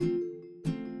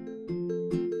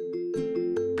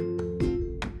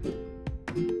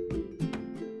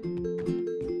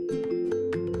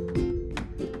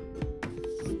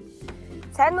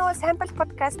Сайн уу Sample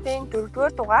podcast-ийн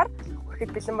 4-р дугаар хүрэхэд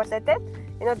бэлэн болоод байна.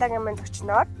 Энэ удаагийн маань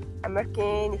зочноор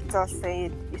Америкийн нэгдсэн улсын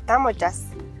Ютамужаас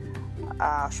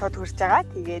шууд хүрч байгаа.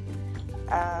 Тэгээд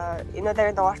энэ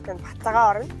удаагийн дугаарт нь Бацаагаа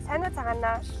орно. Сайн уу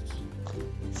цагаанаа?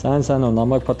 Сайн уу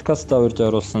намайг подкастаа урьж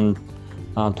оруулсан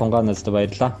Тунгаанаас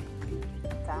баярлалаа.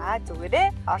 За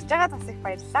зүгээрээ орж байгаа бас их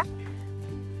баярлалаа.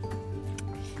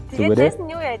 Тэгээд дэс нь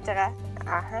юу яаж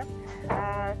байгаа?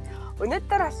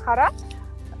 Өнөөдөр болохоор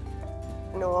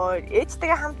нөгөө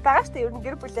ээжтэйгээ хамт байгаа шүү дээ. Ер нь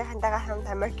гэр бүлийнхэнтэйгээ хамт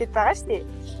Америкт байгаа шүү дээ.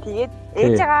 Тэгээд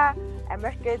ээжээгээ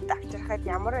Америкт авчирхад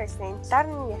ямар байсан энэ талаар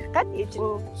нь ярих гээд ээж нь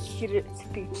хэр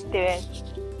сэтгэгчтэй байна.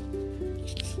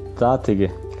 За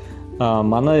тэгээ.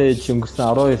 Манай ээж өнгөрсөн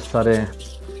 12 сарын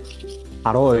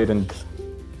 12-нд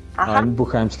энэ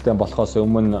бүх амжилттай болохоос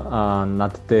өмнө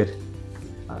над дээр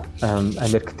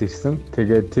Америкт ирсэн.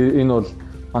 Тэгээд энэ бол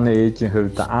манай ээжийн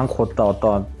хувьд анх удаа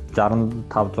одоо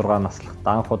 65 6 наслахад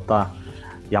анх удаа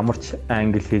ямар ч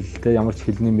англи хэлтэй, ямар ч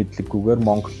хэлний мэдлэггүйгээр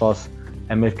Монголоос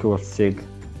Америк улсыг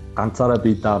ганцаараа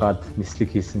бие даагаад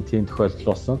нислэг хийсэн тийм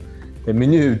тохиолдол болсон. Тэгээ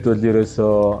миний хувьд бол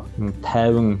ерөөсөө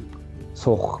 50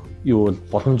 суух юу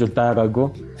боломж байгаагүй.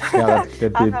 Яагаад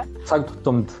гэвэл би цаг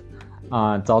тутамд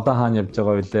за одоо хаана явж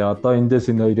байгаа вэ? Одоо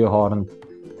эндээс энэ хоёрын хооронд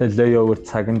layover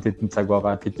цаг нь хэдэн цаг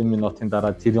байгаа. Хэдэн минутын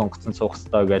дараа тэр онгоцон суух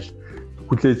хэрэгтэй гэж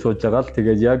хүлээж сууж байгаа л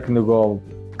тэгээд яг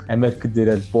нөгөө Америкт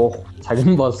ирээд буух цаг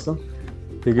нь болсон.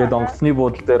 Тэгээд онгоцны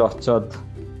буудлын дээр очиод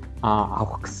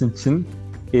авах гэсэн чинь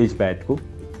ээж байдгүй.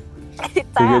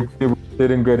 Тэгээд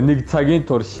тэр ингээд нэг цагийн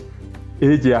турш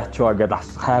ээж яач вэ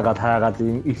гэдээ хайгаад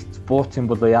их бууц юм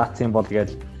болоо яац юм бол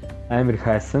гэж амар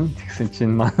хайсан. Тэгсэн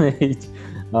чинь манай ээж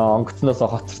онгоцноос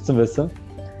хоцорсон байсан.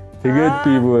 Тэгээд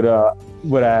би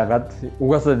бүр айгаад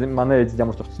угаасаа манай ээж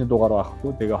ямар ч утасны дугаар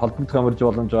байхгүй. Тэгээ холбогдох ямар ч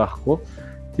боломж байхгүй.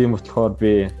 Тийм болохоор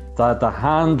би за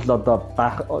хаана л одоо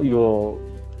байх юу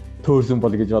төөрсөн бол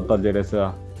гэж бодоод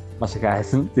ярээсээ маш их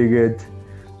хайсан. Тэгээд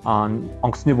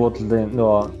онгоцны буудлын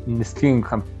нөгөө нислэгийн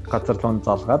газар руу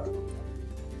залгаад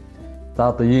за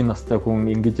одоо ийм настай хүн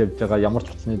ингэж явж байгаа ямар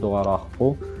ч утасны дугаар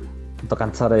авахгүй. Одоо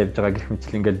ганцаараа явж байгаа гэх мэт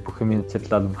ингээл бүх юм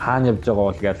цэрлээд хаана явж байгаа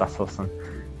бол гэж асуусан.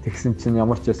 Тэгсэн чинь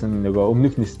ямар ч байсан нөгөө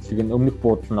өмнөх нислэг нь өмнөх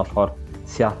буудлын нь болохоор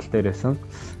Сиэтл дээр байсан.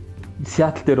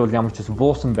 Сиэтл дээр бол ямар ч байсан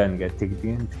буусан байна гэдэг.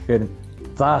 Тэгэхээр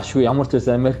за шүү ямар ч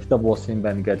байсан Америкта буусан юм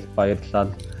байна гэж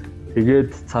баярлалаа.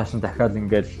 Тэгээд цааш нь дахиад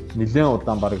ингээл нэлээд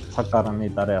удаан бараг цаг гарганы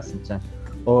дараа яасан чинь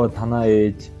танаа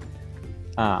ээж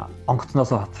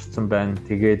онгоцноос хоцорсон байна.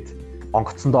 Тэгээд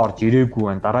онгоцонд орж ирээгүй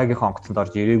байна. Дараагийнхаа онгоцонд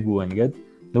орж ирээгүй байна гэд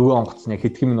нөгөө онгоцны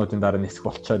хэдхэн минутын дараа нисэх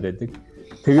болчиход байдаг.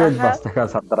 Тэгээд бас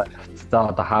дахиад садраа за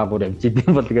одоо хаа бүр явж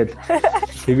идэм бол гээд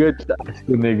тэгээд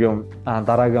нэг юм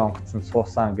дараагийн онгоцонд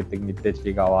суусан гэдэг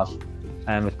мэдээллийг аваад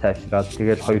амар тайвшраад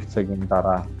тэгээд 2 цагийн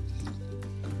дараа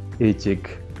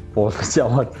ээжийг буулгаж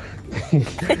яваад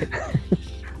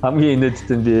хамгийн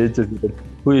инээдтэй би ээжээ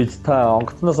хөөе та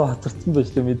онгоцноос хоцорсон байж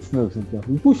л мэдсэн үү гэсэн чинь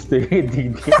үгүй шүү дээ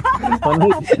гэдэг.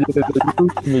 Манай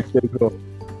мэдээгүй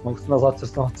онгоцноос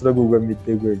хоцроггүйгээ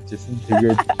мэдээгүй гэжсэн.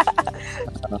 Тэгээд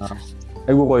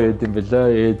айгуу гоё юм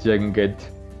бэлээ. Ээж яг ингээд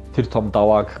тэр том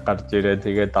давааг гарч ирээ.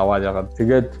 Тэгээд даваад ягаад.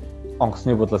 Тэгээд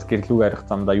онгоцны бодлоос гэрлүүг арих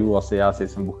замдаа юу болсон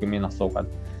яасан бүх юм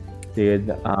асуугаад.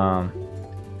 Тэгээд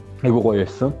айгуу гоё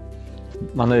байсан.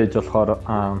 Манай ээж болохоор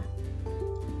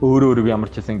өөрөө ямар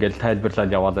ч гэсэн ингээл тайлбарлаад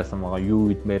яваад байсан байгаа.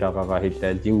 Юу идмээр байгаагаа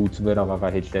хэлээл, юу үзмээр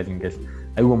байгаагаа хэлээл ингээл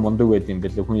айгуу мундаг байд юм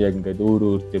бэлээ. Хүн яг ингээд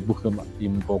өөрөө бүх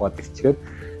юм буугаад ирчихээр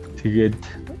тэгээд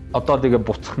одоо тэгээ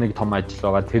буцах нэг том ажил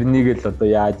байгаа. Тэрнийг л одоо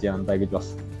яаж яандаа гэж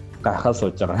бас гайхаа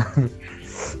сууж байгаа.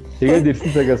 Тэгээд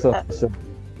ирсэн цагаас хойш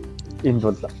энэ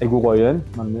бол айгуу гоё байна.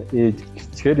 Манай ээж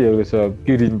гिचгээр ерөөсөө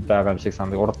гэр энд байгаа юм шиг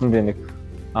санагдав. Урд нь би нэг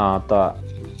одоо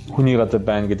хүний газар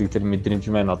байна гэдэг тэр мэдрэмж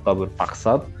маань одоо бүр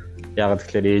багасаад яг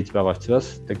тэгэхээр ээж байгаа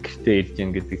учраас гэртээ ирж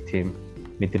гин гэдэг тийм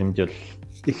мэдрэмж бол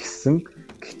ихсэн.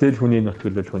 Гэтэл хүний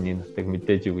нутаг бол хүний нутаг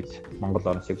мэдээж юу гэж Монгол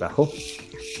орн шиг байх уу.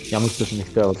 Ямар ч зүйл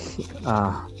нэгтэй бол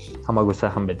хамаагүй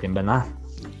сайхан байд юм байна.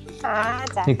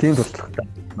 За. Нэг тийм туршлагатай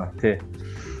байна тий.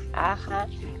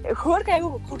 Хөөрг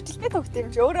аюу хөвгөлтэй төгт юм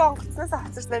чи өөрөө онгоцноос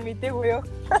хоцорсноо мэдээгүй юу?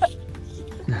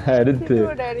 Харин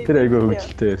тэр аюу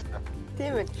хөвгөлтэй байсан.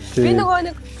 Тийм ээ. Би нөгөө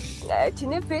нэг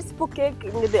чиний фэйсбүүкийг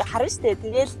ингэ харна штэ.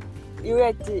 Тэгээл юу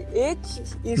яаж ээж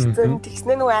ирсэн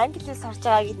тэгснэ нөгөө англиээс сурч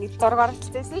байгаа гэдэг нэг зураг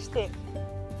оруулчихсан штэ.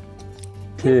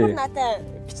 Тэр надад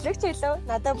бичлэгч байлаа.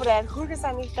 Надад бүр амар хөөргөн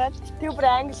санагдаад тэр бүр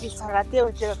англи хэл сургаад тийм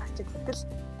үгээр очиж гэтэл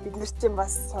бид нар чинь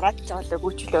бас сураад ч байгаа л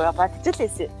гүйчлээ бодож л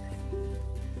байсан.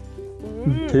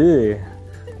 Тий.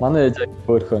 Манай ээж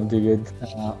өөрхөн тэгээд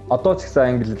одоо ч гэсэн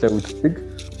англи хэлээ үздэг.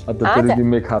 Одоо тэр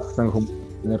димэг хатсан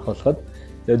хүмүүс болоход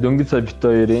тэгээд дөнгөж сая бит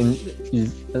хоёр энэ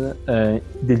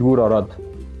дэлгүүр ороод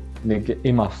нэг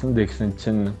им авсан гэсэн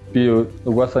чинь би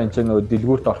угаасаа энэ чинь нөгөө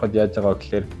дэлгүүрт ороход яаж байгаа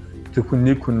гэхээр зөвхөн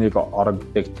нэг хүнийг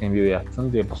орогддаг тийм юу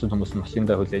яатсан. Тэгээ бусад хүмүүс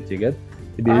машиндаа хүлээж игээд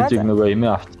тэгээд ээжийг нөгөө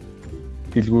эмээ авч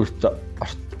дэлгүүрт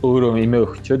өөрөө эмээ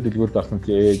өгчөөд дэлгүүрт орсон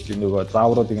чи ээж нөгөө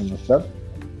заавруудыг нь нуусаад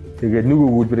тэгээд нэг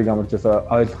өгүүлбэрийг амарчаасаа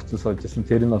ойлгоцсон сууж ирсэн.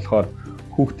 Тэр нь болохоор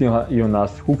хүүхдийн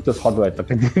юунаас хүүхдээс хол байдаг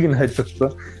гэдгийг нь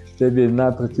ойлгосон. Тэгээд би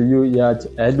наадах чи юу яаж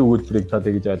аль өгүүлбэрийг таа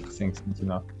гэж ойлгосон гэсэн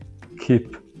чинь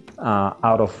keep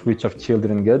out of reach of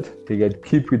children гэд тэгээд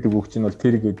keep гэдэг үг чинь бол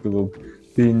тэр гэдэг үг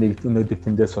би нэг өнөөдөр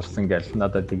тэндээс сурсан гэл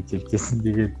надад тэгж хэлжсэн.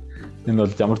 Тэгээд энэ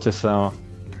бол ямар ч байсан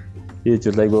ээж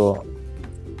бол айгу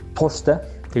тууштай.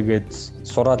 Тэгээд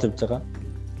сураад явж байгаа.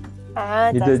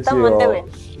 За мундаг байна.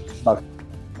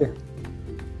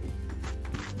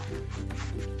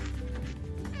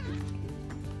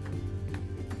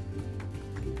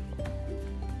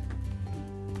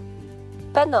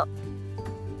 Байна.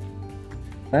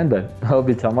 Анда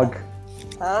хобби чамаг.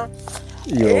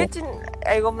 Ээж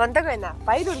айгу мундаг байна.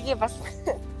 Баяр үргээ бас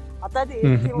одоо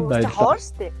тийм үү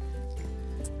хоорстэй.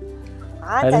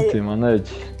 Тийм манайж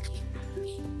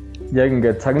яг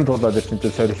ингээд цагийн тулаад ирсэн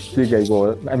чинь сорилтыг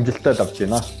айгу амжилттай давж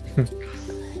байна.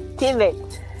 Тийм бай.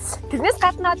 Тэрнээс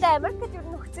гадна одоо Америкт юу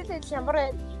нөхцөл байдал ямар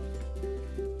байна?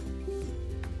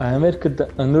 Америкт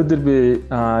өнөөдөр би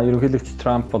ерөнхийлөгч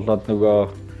Трамп болоод нөгөө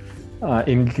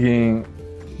эмнэлгийн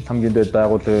хамгийн дээд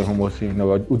байгууллагын хүмүүсийн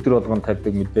нөгөө өдөр болгон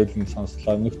тавьдаг мэдээлэл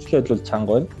сонслоо. Нөхцөл байдал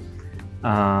чанга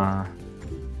байна.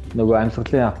 Нөгөө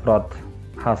амьсгалын аппарат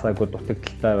хаасаагүй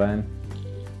дутагдaltaй байна.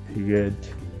 Тэгээд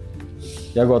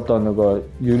яг одоо нөгөө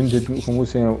ерөн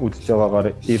хүмүүсийн үзэж байгаагаар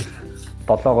эх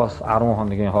 7-оос 10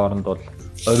 хоногийн хооронд бол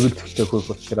оргил зэгтэй хөх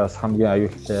учраас хамгийн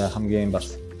аюултай хамгийн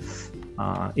бас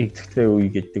игцэгтэй үе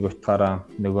гэдэг утгаараа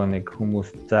нөгөө нэг хүмүүс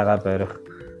зайгаа барих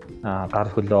гар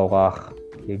хөлөө угаах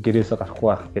гэрээсээ гарахгүй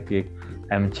байх гэдгийг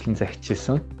амжилтан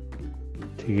захижсэн.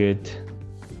 Тэгээд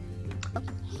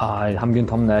хамгийн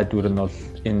том найдвар нь бол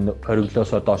энэ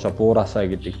ориглоосоо доошо буураасаа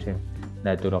гэдэг тийм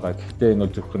найдвар байгаа. Гэхдээ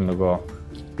энэ зөвхөн нөгөө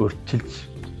өрчилж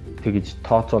тэгж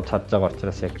тооцоолж чадж байгаа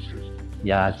учраас яг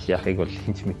яаж яахыг бол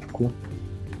хинч мэдэхгүй.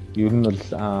 Ер нь бол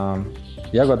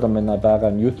яг одоо манай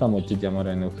байгаа Ньютон мужид ямар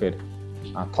байна вэ гэхээр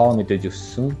тоо мэдээж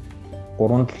өссөн.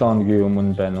 3-7 хоногийн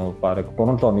өмнө байна уу? Бараг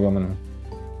 3-7 хоногийн өмнө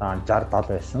 60-70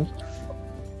 байсан.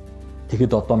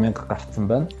 Тэгэхэд одоо 1000 гарцсан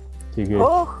байна. Тэгээд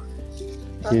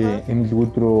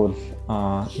эмнэлгүүд рүү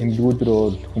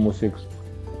бол хүмүүсийг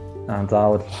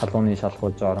заавал халууны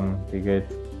шалгуулж орно. Тэгээд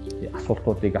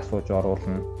асуултуудыг асууж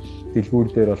оруулна. Дэлгүүр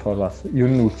дээр болохоор бас ер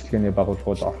нь үйлчлэгээний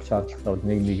байгууллагууд орох шаардлагатай бол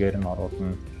нэг нэгээр нь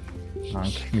оруулна.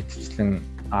 Гэх мэтчлэн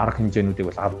арга хэмжээнүүдийг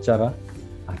бол авч байгаа.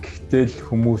 Гэхдээ л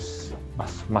хүмүүс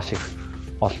бас маш их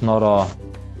олноороо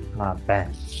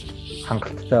байна.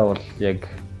 Хангалттай бол яг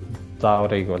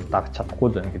зааврыг бол дагч чадахгүй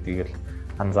байна гэдгийг л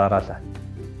анзаараалаа.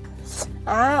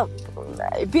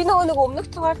 Би нэг өмнөх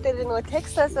дугаар дээр нэг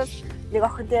Texas-аас нэг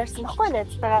охинтой ярьсан байхгүй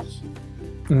найзтайгаа.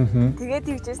 Тэгээд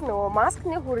тэгжсэн нөгөө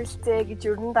маскны хүрэлцээ гэж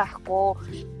ер нь даахгүй.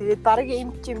 Тэгээд баг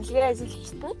эмчимлэгээ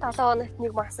ажиллагчид нь 7 хоногт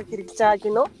нэг маск хэрэглэж байгаа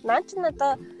гинөө. Наа чи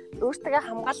надаа өөртөө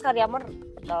хамгаалахаар ямар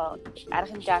одоо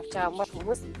арга хэмжээ авч байгаа юм бол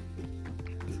хүмүүс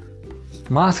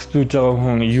маск зүүж байгаа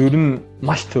хүн ер нь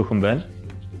маш цөөхөн байна.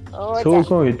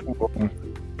 Цөөхөн хэдэн хүн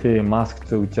тийм маск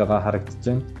зүүж байгаа харагдаж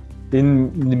байна.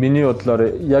 Энэ миний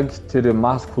бодлоор яг тэр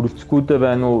маск хүрэлцэхгүйдээ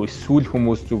байна уу эсвэл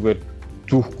хүмүүс зүгээр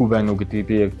зүүхгүй байна уу гэдгийг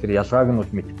би яг тэр ялгааг нь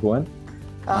бол мэдэхгүй байна.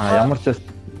 Ямар ч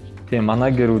тийм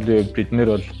манай гэр бүлээ бид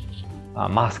нэр бол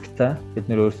масктай бид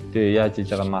нэр өөрсдөө яаж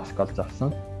хийж байгаа маск олж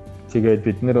авсан. Тэгээд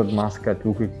бид нэр бол маскаа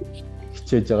түүхийг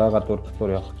хичээж байгаа гадуур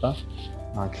дотор явах та.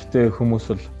 Гэхдээ хүмүүс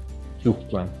бол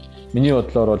зүүхгүй байна. Миний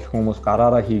бодлоор бол хүмүүс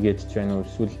гараараа хийгээд ч байна уу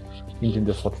эсвэл энэ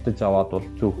тэндээс худалдаж аваад бол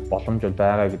зүүх боломж бол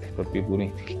байгаа гэдэгт бол би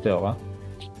бүрэн итгэлтэй байгаа.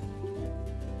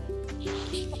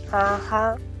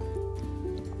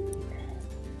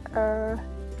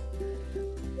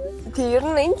 Тэр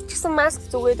нь энд ч гэсэн маск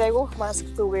зүгээд айгүйх маск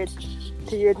зүгээл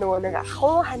тэгээд нөгөө нэг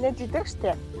ахуй ханаад идэг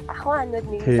штэ. Ахуй ханаад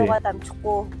нэг лугаа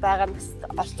дамжихгүй байгаа нь бас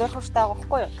орчуулахтай байгаа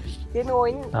байхгүй юу? Тэгээ нөгөө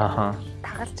энэ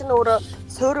тагалч нь өөрөө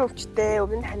суур өвчтэй,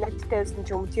 өмнө ханаадтай байсан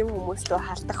ч юм тийм хүмүүс лөө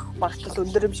халдах магадлал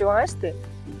өндөр юм шиг байгаа штэ.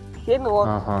 Тэгэхээр нөгөө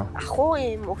ахуй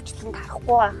юм өвчлөнд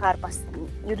харахгүй байхаар бас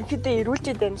ерөнхийдөө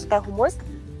ирүүлжээд байна л та хүмүүс.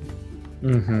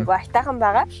 Нөгөө айтайхан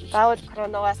байгаа. Заавал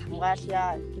коронавигоос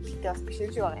хамгаалъя гэдэгтэй бас биш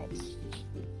юм шиг байгаа юм.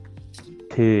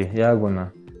 Тий, яг үнэ.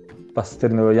 Бас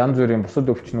тэр нөгөө янз бүрийн бусад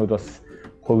өвчнүүд бас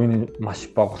хувийн маш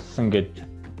богосон гэж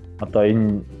одоо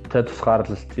энэ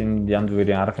тусгаарлалт энэ янз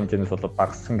бүрийн арга хэмжээнээс бол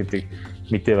багассан гэдэг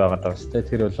мэдээ байгаа даа шүү дээ.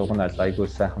 Тэр бол уг нь айгүй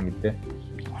сайхан мэдээ.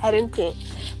 Харин тий.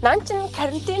 Нан чин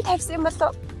карантин тавьсан юм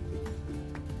болов?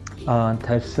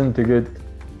 Тавьсан. Тэгээд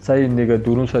сая нэг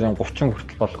 4 сарын 30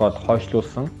 хүртэл болгоод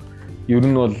хойшлуулсан. Ер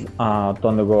нь бол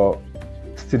одоо нөгөө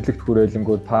цэцэрлэгт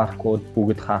хүрээлэнгүүд паркууд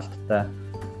бүгд хаалттай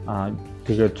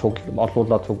тэгээд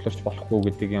олуулаад цугларч болохгүй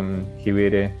гэдэг юм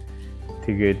хിവэрээ.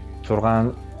 Тэгээд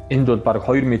 6 энд бол баг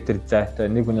 2 м зайтай,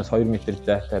 нэг хүнээс 2 м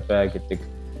зайтай бай гэдэг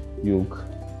юуг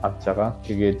авч байгаа.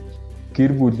 Тэгээд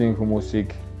гэр бүлийн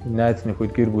хүмүүсийг найз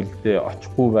нөхөд гэр бүлдээ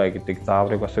очихгүй бай гэдэг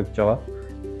зааврыг бас өгж байгаа.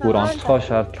 Бүр онцгой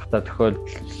шаардлагатай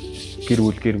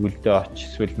тохиолдолд гэр бүлдээ очих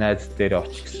эсвэл найз дээр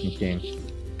очих гэсэн тийм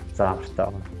заавартай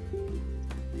байна.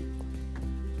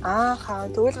 Ааха,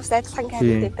 тэгвэл бас адилхан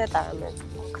кандидаттай байгаа юм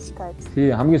байна. Тий,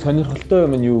 хамгийн сонирхолтой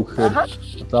юм нь юу гэхээр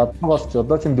за бас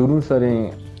одоо чинь 4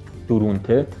 сарын 4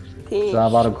 те. За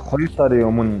баг 2 сарын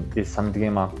өмнө би санддаг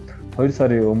юм аа. 2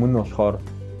 сарын өмнө болохоор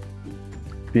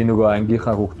би нөгөө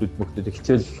ангийнхаа хүүхдүүд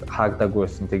хичээл хаагдаагүй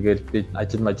байсан. Тэгээд би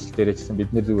ажил дээрээ чсэн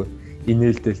бид нэр зүгээр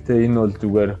инээлдэл те. Энэ бол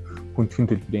зүгээр хүндхэн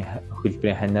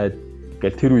төлбөрийн ханаад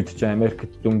гэл тэр үед чинь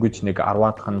Америкт дөнгөж нэг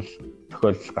 10-аад ханал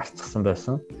тохиолдол гарцсан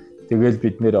байсан. Тэгэл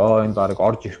бид нэр энэ баг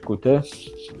орж ирэхгүй те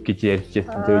гэж ярьж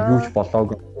байсан. Тэгээд юу ч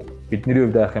болоогүй. Бидний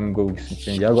хувьд айх юмгүй гэсэн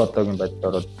чинь яг одоогийн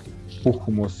байдлаар бүх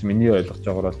хүмүүс миний ойлгож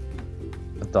байгаагаар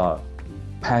одоо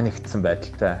паниктсан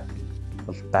байдалтай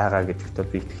бол байгаа гэдэгт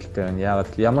бол би итгэлтэй байна. Яг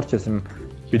ямар ч юм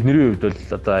бидний хувьд бол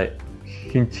одоо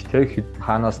хинч те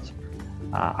хаанаас ч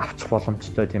авчих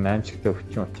боломжтой тийм аимшигтай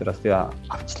өвчин учраас тэгээ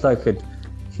авчлаа гэхэд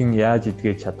хин яаж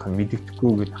идгээж чадах нь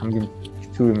мэддэхгүй гэд хамгийн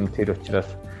хэцүү юм тэр учраас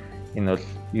энэ бол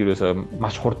ерөөсөө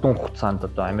маш хурдан хугацаанд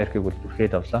одоо Америкийг бол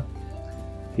бүрхээд авлаа.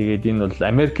 Тэгээд энэ бол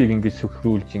Америкийг ингэж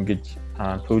сөхрүүлж ингэж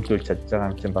төлөвлөж чадж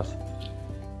байгаа юм чинь бас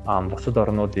бусад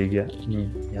орнуудыг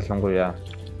ялангуяа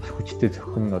хүчтэй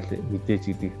зохион нь бол мэдээж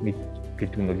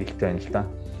гэдэг нь бол ихтэй байна л да.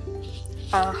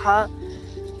 Ааха.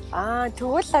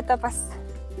 Тэгвэл одоо бас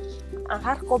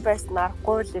анхаарахгүй байсан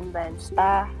аргагүй юм байна л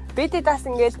да. Бид бас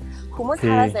ингээл хүмүүс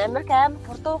хараад Америк амар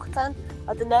хурдан хугацаанд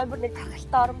одоо номер 1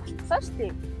 тархалтай орн болчихсон шүү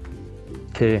дээ.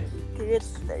 Тий. Тэгэл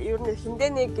ер нь хиндээ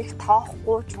нэг их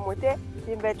тоохгүй ч юм уу те.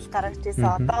 Тийм байдал гарч ирсэн.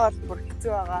 Одоо бол бүр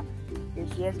хэцүү байгаа. Гэж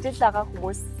ярьж л байгаа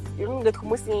хүмүүс ер нь ингээд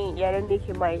хүмүүсийн ярианы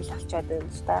хэм аяг болчиход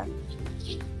байна л да.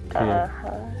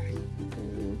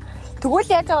 Тэгвэл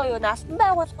яаж байгаа юу? Алтан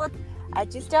байгууллагууд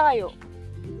ажиллаж байгаа юу?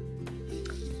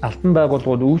 Алтан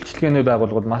байгууллагууд, үйлчлэгээний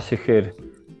байгууллагууд маш ихээр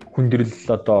хүндрэл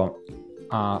одоо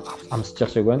амсаж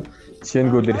байгаа шиг байна.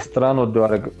 Жишээлбэл ресторанууд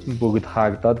баг бүгд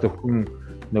хаагдаад зөвхөн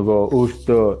нөгөө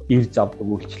өөртөө ирж авдаг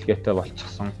үйлчлэгээтэй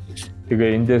болчихсон.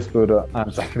 Тэгээ эндээс бүр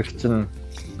захирагч нь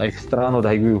ресторанууд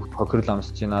аягүй хохирол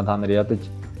амсаж байна. Та нар ядаж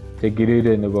тэг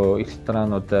гэрээрээ нөгөө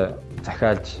ресторанууд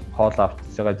захиалж хоол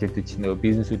авчихсагаа жидэж нөгөө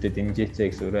бизнесүүдэд дэмжээчээ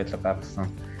гэсэн уриалга гаргасан.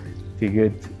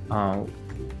 Тэгээд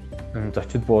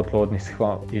зочид буудлууд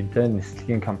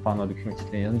нислэгийн компаниуд гэх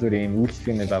мэтлэн янз бүрийн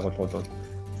үйлчлэгээний байгууллагууд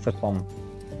бас том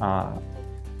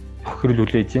хохирол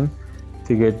үлээж байна.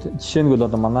 Тэгээд жишээ нь бол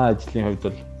одоо манай ажлын хувьд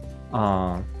бол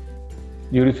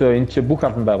ерөөсөө энэ чинь бүх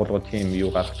албан байгууллагууд тийм юу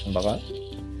гаргасан байгаа.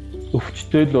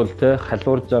 Өвчтөл бол те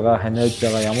халуурж байгаа, ханиаж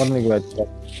байгаа ямар нэг байдлаар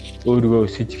өөрийгөө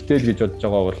сэжигтэл гэж бодож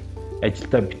байгаа бол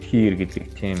ажилдаа битгий ир гэдэг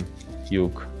тийм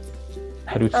юуг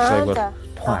хариуцлагыг бол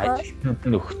тухайн ажилтнууд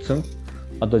нь өгсөн.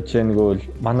 Одоо жишээ нь бол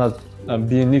манай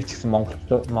би нэг ч гэсэн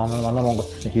манай Монголд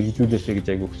хэрэгжүүлээсэй гэж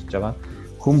айгу хүсэж байгаа.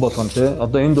 Хүн болгон те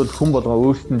одоо энд бол хүн болгон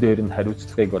өөрсдөн дээр нь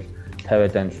хариуцлагыг бол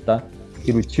тавиад байна л да.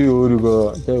 Тэр чи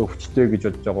өөрийгөө тэ өвчтэй гэж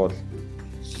бодож байгаа бол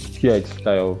битгий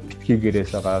ажилдаа яв, битгий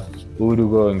гэрээсээ гар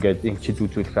өөрийгөө ингээд эмчид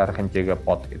үзүүлэх арга хэмжээгээ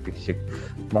бод гэдэг шиг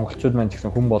монголчууд маань ч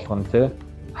гэсэн хүн болгон тэ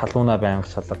халуунаа байнга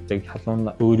салгадаг,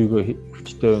 халуун өөрийгөө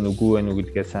өвчтэй нүгүү вэ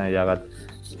гэдгээ сайн яагаад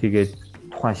тэгээд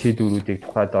тухайн шийдвэрүүдийг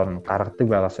тухайд орн гаргадаг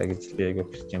байгаасаа гэж би айгаа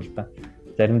хүсэж юм л да.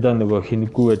 Заримдаа нөгөө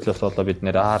хинэггүй байдлаас болоо бид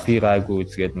нэр би гайгүй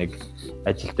үзгээд нэг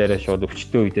ажил дээрээ шууд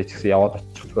өвчтөө үедээ ч гэсэн яваад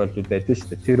очих тохиолдол байдаг шүү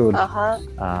дээ. Тэр бол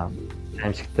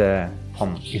аимшигтай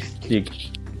том эрсдлийг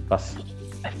бас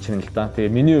авчирна л да. Тэгээ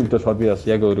миний хувьд бол би бас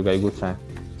яг өөрийгөө айгүй сайн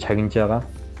чагнаж байгаа.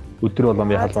 Өдөр болгон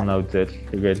би халуунаа үзэл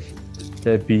тэгэл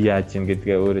тэгээ би яаж юм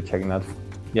гэдгээ өөрөө чагнаад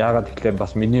яагаад тэгэхээр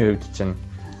бас миний хувьд чинь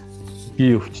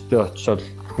би өвчтөе очиод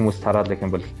хүмүүс тараалах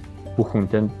юм бол бүх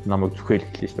хүнтэй намайг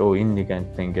зүхээллээ шүү дээ. Оо энэ нэг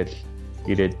антай ингээл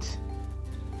ирээд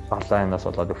балаанаас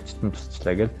болоод өвчтөнд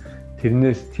тусчлаа гэл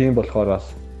тэрнээс тийм болохоор бас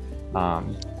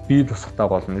би тусахтаа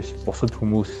болно биш бусад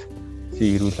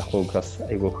хүмүүсийг ирүүл ахгүй бас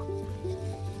айгүй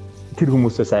тэр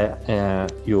хүмүүсээс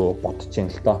юу бодож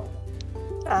байна л доо.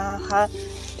 Ааха.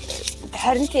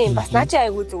 Харин тийм бас наач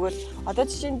айгүй зүгээр. Одоо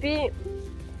жишээ нь би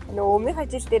нөгөө өмнөх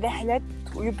ажил дээр ханаад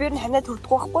юбэр нь ханаад хүрдэх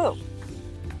байхгүй юу?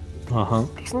 Ааха.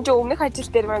 Тэгсэн чинь өмнөх ажил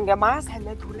дээр ингээ маас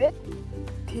ханаад хүрээд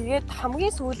тэгээд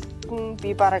хамгийн сүүлд нь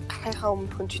би бараг гарахынхаа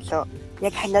өмнөхөн ч лөө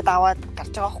яг ханаад аваад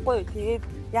гарч байгаа байхгүй юу? Тэгээд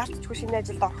яалтчгүй шинэ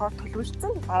ажилд орохоор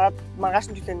төлөвлөсөн. Дараа маргааш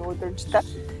нь жилийн өдрөмжтэй.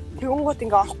 Тэгэнгүүт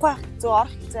ингээ орохгүй байх хэцүү,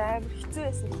 орох хэцүү амар хэцүү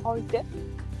байсан тохоо үедээ.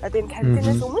 Одоо энэ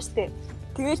карантинаас өмнө шүү дээ.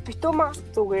 Тэгэл битүү маск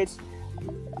зүгээл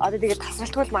одоо тэгээд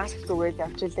тасралтгүй маск зүгээл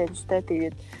явж илээ л дээ.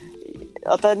 Тэгээд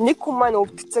одоо нэг хүн маань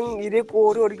өвдсөн ирээгүй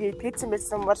өөрөө идгээсэн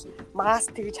байсан бол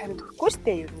маск тэгж харин төрөхгүй шүү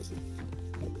дээ ер нь.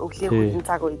 Өглөө хүлэн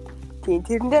цаг үед. Тийм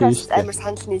тэрэн дээр бас амар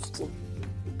санал нийлж байна.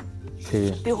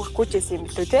 Тийм. Би хүрхгүй ч байсан юм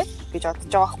лүү те гэж бодож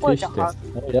байгаа байхгүй жоохон.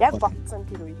 Яг бодсон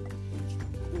тэр үед.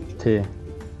 Тийм.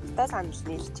 Та санал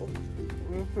нийлж байна.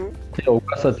 Тэгээ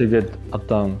угаасаа тэгээд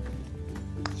одоо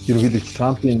ерөнхийдөө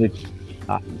Трампын нэг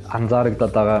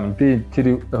анзаарагдаад байгаа юм. Би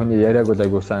тэр хүний яриаг бол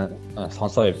айгуу сайн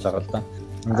сонсоо явж байгаа л да.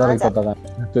 Анзаарагдаад байгаа.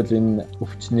 Тэгвэл энэ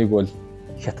өвчнийг бол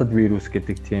хятад вирус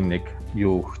гэдэг тийм нэг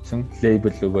юу өгсөн,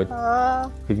 лейбл өгөөд.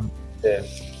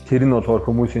 Тэр нь болохоор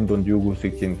хүмүүсийн дунд юу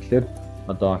гүйсэж юм гэхээр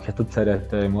одоо хятад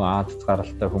царайтай юм уу Аз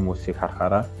гаралтай хүмүүсийг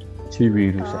харахаараа чи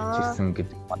вирус авчирсан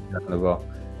гэдэг батлаад нөгөө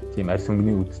тийм арьс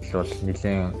өнгөний үзэл бол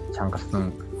нэлээд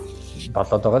чангарсан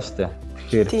болоод байгаа шүү дээ.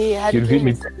 Тэгэхээр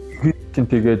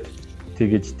ерөнхийдөө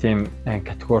тэгэж тийм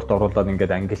категорид оруулаад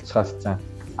ингээд ангилчаас цаа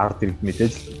ард иргэд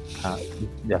мэдээж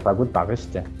япагуул байгаа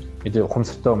шүү дээ. Мэдээ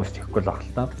ухамсартай хүмүүс тэгэхгүй л баг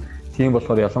л та. Тийм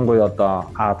болохоор ялангуяа одоо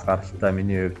Аз гаралтай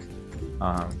миний хувьд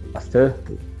бас тэ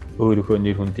өөрийнхөө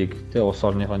нэр хүндийг тэ улс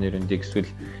орныхоо нэр хүндийг эсвэл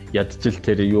ядчил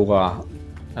тэр юугаа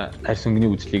арьс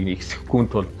өнгөний үзлийг ихсэхгүй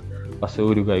тулд бас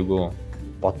өөрийгөө айгүй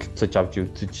бодолцож авч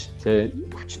үзэж тэ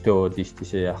өвчтөө бол ийш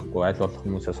тийшээ яахгүй аль болох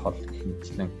хүмүүсээс хол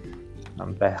хэмжлэн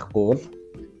байхгүй бол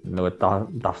нөгөө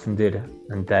давсан дээр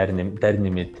дайр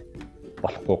нэмээд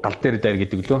болохгүй гал дээр дайр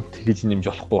гэдэг лөө тэгж нэмж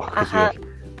болохгүй байх гэж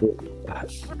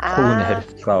хөөний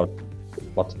хариуцлага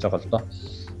бодож байгаа л доо.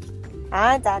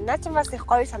 За наач бас их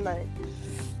гоё санаа байна.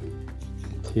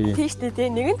 Тийш дээ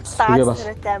нэгэн талаас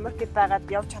царайтай Америкт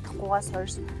байгаад явж чадахгүйгаас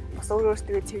хойш бас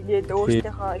өөрөөсөө цэвнээд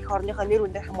өөртөөхөө эх орныхоо нэр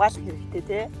хүндээ хамгаалах хэрэгтэй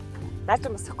тий. Наач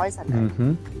бас их гоё санаа.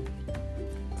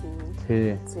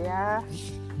 Тий.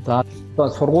 За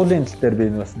сургуулийн тал дээр би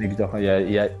бас нэг жоохон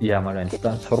яамаар байна л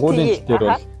да. Сургуулийн тал дээр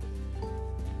бол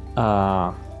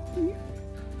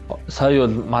сая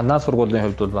бол манай сургуулийн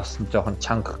хувьд бол бас жоохон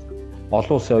чанга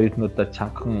олон улсын оюутнуудад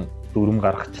чангахан дүрм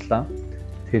гаргачлаа.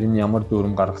 Тэр нь ямар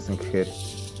дүрм гаргасан гэхээр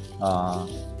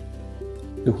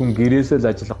зөвхөн гэрээсээ л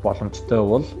ажиллах боломжтой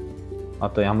бол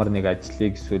одоо ямар нэг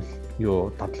ажлыг эсвэл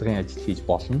дадлагын ажил хийж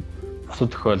болно. Бусад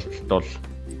тохиолдолд бол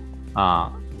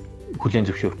хүлээн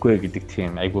зөвшөөрөхгүй гэдэг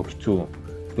тийм айгүй хэцүү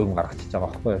дүрм гаргачихж байгаа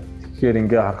байхгүй. Тэгэхээр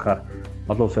ингээ харахаар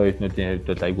олон улсын оюутнуудын хувьд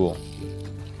бол айгүй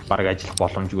бараг ажиллах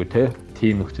боломжгүй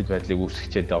тийм нөхцөл байдлыг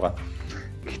үүсгэж байгаа.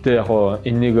 Гэхдээ яг хоо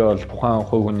энийг бол тухайн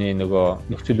хувь хүний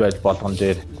нөгөө нөхцөл байдал болгон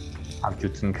дээр авч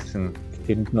үзэн гэсэн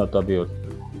тэрэнд нь одоо би бол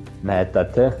найдаа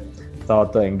за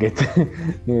одоо ингээд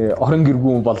орон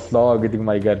гэргүй боллоо гэдэг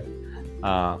маягаар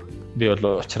би бол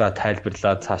уучраа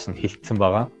тайлбарлаад цааш нь хилцсэн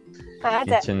байгаа.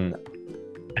 Чинь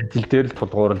ажил дээр л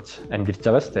тулгуурлаж амьдарч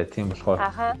байгаа шүү дээ. Тийм болохоор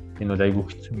энэ бол айгүй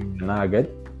хэцүү юм байна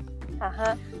гэдэг.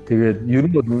 Тэгээд ер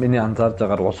нь бол миний анзаарж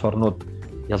байгаагаар улс орнууд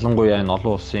ялангуяа энэ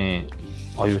олон улсын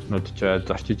оюутнууд ч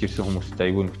зорчиж ирсэн хүмүүстэй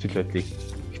айгүй нөхцөл байдлыг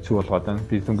хэцүү болгоод байна.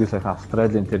 Би зөнгөө сайхан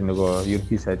Австралийн тэр нөгөө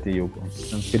ерөнхий сайдын юг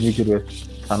уншсан. Тэрний хэрвээ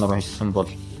та нар уншсан бол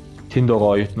тэнд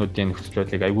байгаа оюутнуудын нөхцөл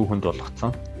байдлыг айгүй хүнд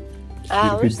болгоцсон.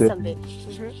 Уншсан бэ.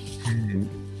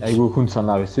 Айгүй хүнд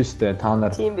санаа байсан шүү дээ. Та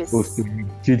нар өөрсдөө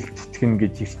жил тэтгэн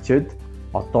гэж ирчээд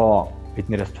одоо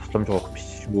биднээс тусламж авах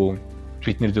биш үү?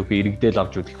 Бид нэр зөвхөн иргэдэл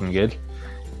авч үзлэн гээл.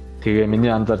 Тэгээ миний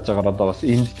анзаарж байгаагаар одоо бас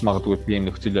энд ч магадгүй ийм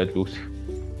нөхцөл байдал үүсэх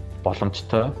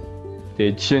боломжтой.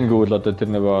 Тэгээ жишээ нь гэвэл одоо тэр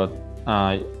нөгөө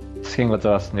засгийн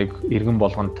газраас нэг иргэн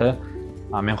болгонтой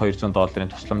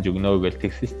 $1200 тусламж өгнө гэж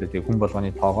тэгсэн шүү дээ. Тэгээ хүн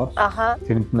болгоны тоогоор.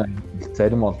 Тэрэнд нь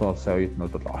зарим олон улсын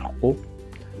оюутнууд бол орохгүй.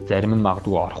 Зарим нь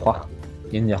магадгүй орох бах.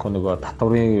 Энэ яг нөгөө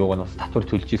татварын юугаас татвар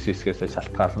төлж ирсэн хэсгээс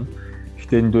шалтгаална.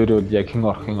 Гэхдээ энэ дээр бол яг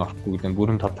хэн орохгүй гэдэг нь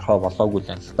бүрэн тодорхой болоогүй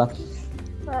л юм л та.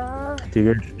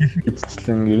 Тэгээд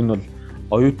эцэслэн ер нь бол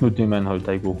оюутнуудын маань хувьд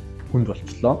айгүй хүнд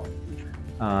болчлоо.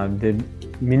 Тэгээд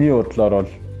миний бодлоор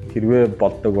бол хэрвээ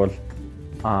болдог бол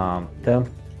тийм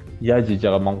яаж хийж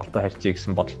байгаа Монголд харьцаа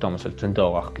гэсэн бодолтой хүмүүс л зөндөө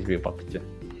байгаа гэж би бодож байна.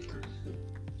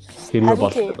 Хэрвээ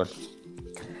болдог бол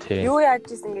юу яаж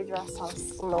ийсэн гэж бас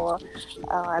сонссон нөгөө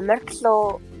Америк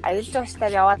руу аялал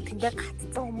жуулчлаар яваад тэндээ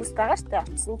гатцсан хүмүүс байгаа шүү дээ.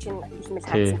 Очсон чинь хэлмэл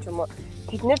хаацсан ч юм уу.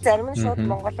 Тэднэр зарим нь шууд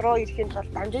Монгол руу ирэхэд бол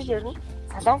дамжиж ирнэ.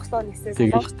 Солонгос руу нисээ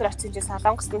Солонгос руу очиж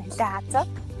Солонгос нь хилээ хаацаа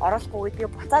оруулахгүй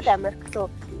гэдгийг буцаад Америк руу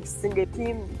ниссэн гэх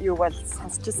тийм юу бол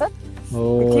сонсчихсан.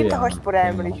 Тийм тохиолдол бүр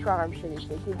амар их байгаа юм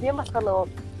шиг байна. Тийм болохоор нөгөө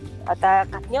одоо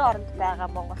гадны оронд байгаа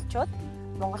монголчууд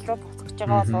Монгол руу буцаж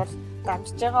байгаа бол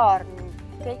дамжиж байгаа орн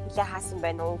Тэ хилээ хаасан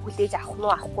байна уу? Хүлээж авах нь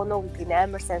авахгүй нь гэдгийг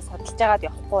амар сайн судалж агаад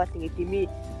явахгүй бол ингээд дими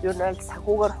ер нь аль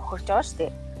санхүүгээр хохирч байгаа шүү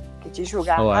дээ. Гэж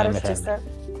шүүгээ анхааруулж байсан.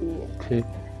 Тий.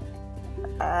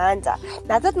 За.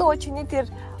 Надад нөгөө чиний тэр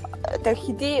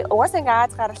хэдий угаасаа ингээ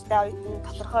Аз гаралтай оюутан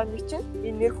тодорхой юм чинь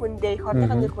энэ нэр хүндээ их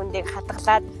орныхоо нэр хүндээ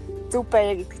хадгалаад зөв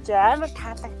байя гэдэг чинь амар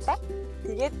таалагдлаа.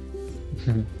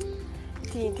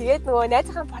 Тэгээд нөгөө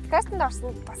найзынхаа подкастт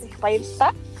орсонд бас их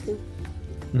баярлалаа.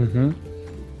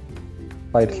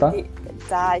 Баярлалаа.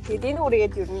 За тэгээд энэ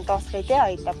үргээд ер нь дуусгая те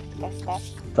хоёлаа подкастаа.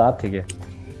 За тэгээ.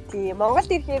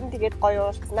 Монголд ирэхээр нь тэгээд гоё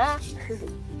уулзнаа.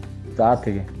 За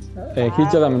тэгээ.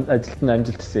 Хийж байгаа ажилд нь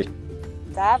амжилт хүсье.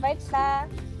 За баярлалаа.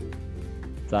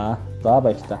 За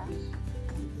баярлалаа.